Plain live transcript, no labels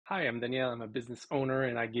Hi, I'm Daniel. I'm a business owner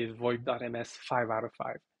and I give VoIP.ms 5 out of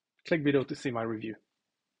 5. Click below to see my review.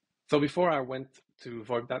 So before I went to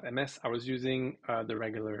VoIP.ms, I was using the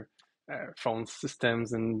regular phone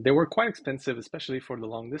systems and they were quite expensive, especially for the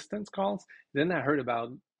long distance calls. Then I heard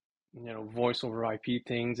about voice over IP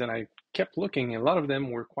things and I kept looking. A lot of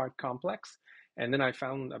them were quite complex. And then I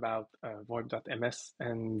found about VoIP.ms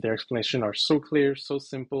and their explanation are so clear, so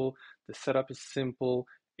simple. The setup is simple.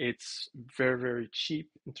 It's very, very cheap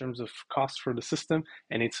in terms of cost for the system,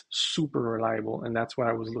 and it's super reliable. And that's what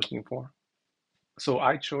I was looking for. So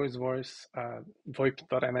I chose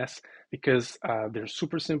VoIP.ms because they're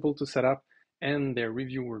super simple to set up and their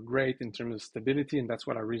review were great in terms of stability, and that's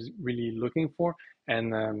what I was really looking for.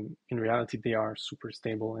 And in reality, they are super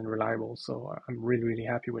stable and reliable. So I'm really, really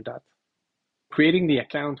happy with that. Creating the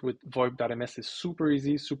account with VoIP.ms is super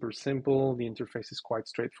easy, super simple. The interface is quite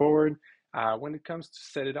straightforward. When it comes to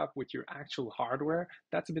set it up with your actual hardware,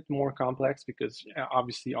 that's a bit more complex because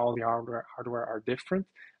obviously all the hardware are different.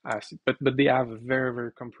 But they have a very,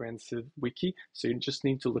 very comprehensive wiki. So you just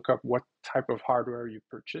need to look up what type of hardware you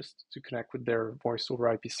purchased to connect with their voice over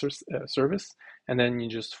IP service. And then you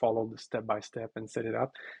just follow the step by step and set it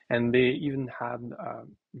up. And they even had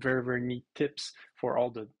very, very neat tips for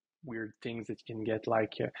all the weird things that you can get,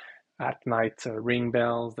 like at night ring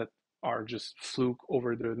bells that are just fluke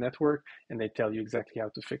over the network, and they tell you exactly how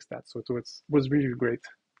to fix that. So it was really great.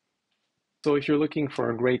 So if you're looking for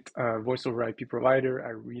a great voice over IP provider, I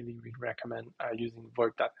really, really recommend using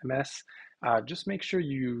VoIP.ms. Just make sure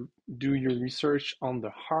you do your research on the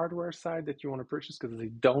hardware side that you want to purchase because they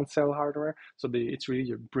don't sell hardware. So it's really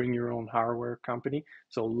a bring your own hardware company.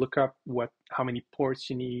 So look up how many ports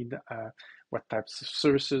you need, what types of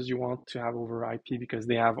services you want to have over IP because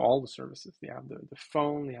they have all the services. They have the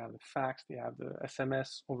phone, they have the fax, they have the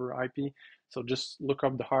SMS over IP. So just look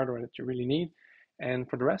up the hardware that you really need. And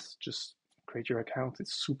for the rest, just create your account.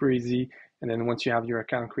 It's super easy. And then once you have your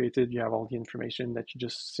account created, you have all the information that you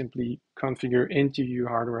just simply configure into your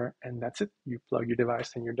hardware, and that's it. You plug your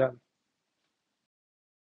device and you're done.